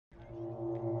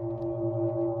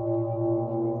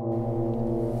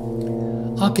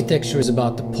Architecture is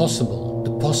about the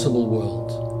possible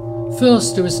world.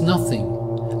 First there is nothing,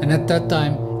 and at that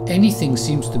time anything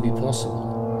seems to be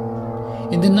possible.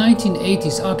 In the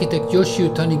 1980s, architect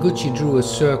Yoshio Taniguchi drew a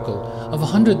circle of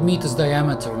 100 meters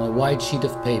diameter on a white sheet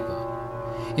of paper.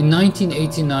 In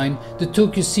 1989, the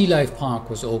Tokyo Sea Life Park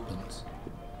was opened.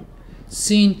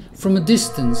 Seen from a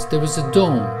distance, there is a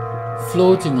dome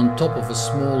floating on top of a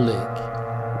small lake.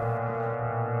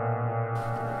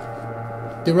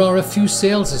 There are a few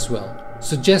sails as well,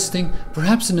 suggesting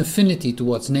perhaps an affinity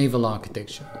towards naval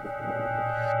architecture.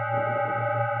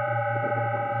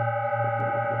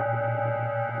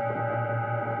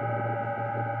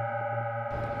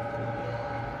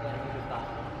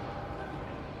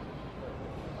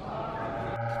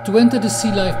 To enter the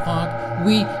Sea Life Park,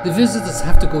 we, the visitors,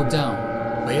 have to go down,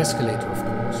 by escalator of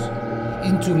course,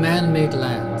 into man-made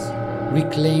land,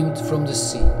 reclaimed from the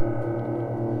sea.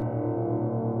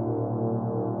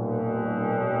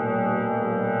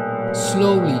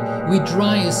 Slowly, we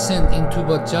dry ascent into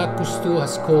what Jacques Cousteau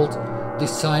has called the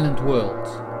silent world,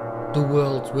 the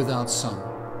world without sun.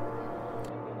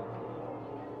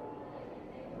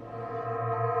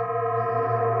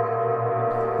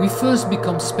 We first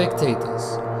become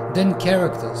spectators, then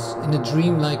characters in a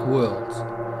dreamlike world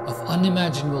of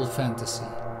unimaginable fantasy.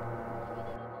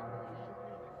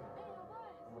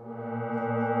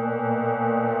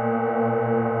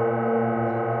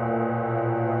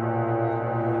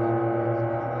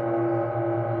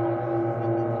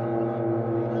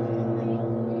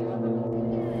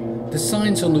 The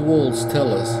signs on the walls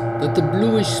tell us that the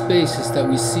bluish spaces that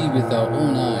we see with our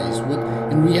own eyes would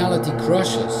in reality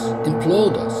crush us,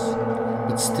 implode us.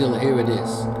 But still here it is,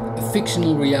 a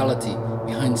fictional reality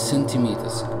behind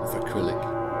centimeters of acrylic.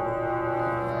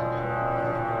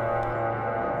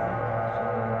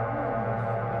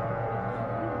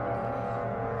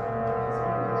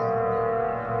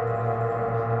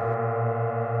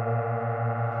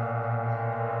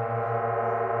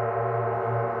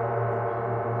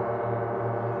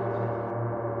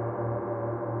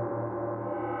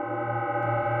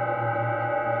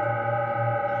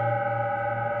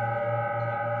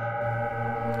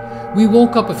 We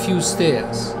walk up a few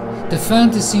stairs. The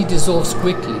fantasy dissolves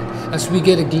quickly as we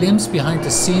get a glimpse behind the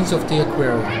scenes of the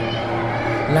aquarium.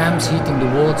 Lamps heating the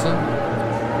water,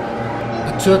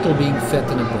 a turtle being fed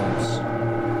in a box.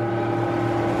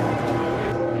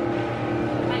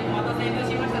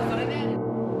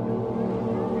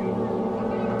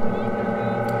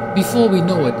 Before we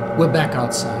know it, we're back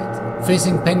outside,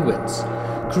 facing penguins,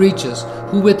 creatures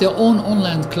who with their own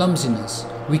on-land clumsiness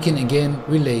we can again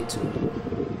relate to.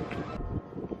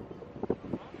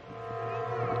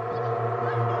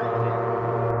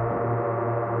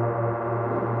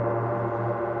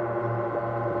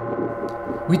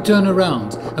 We turn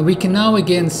around and we can now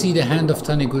again see the hand of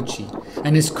Taniguchi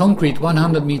and his concrete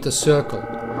 100-meter circle,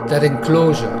 that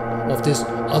enclosure of this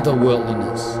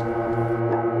otherworldliness.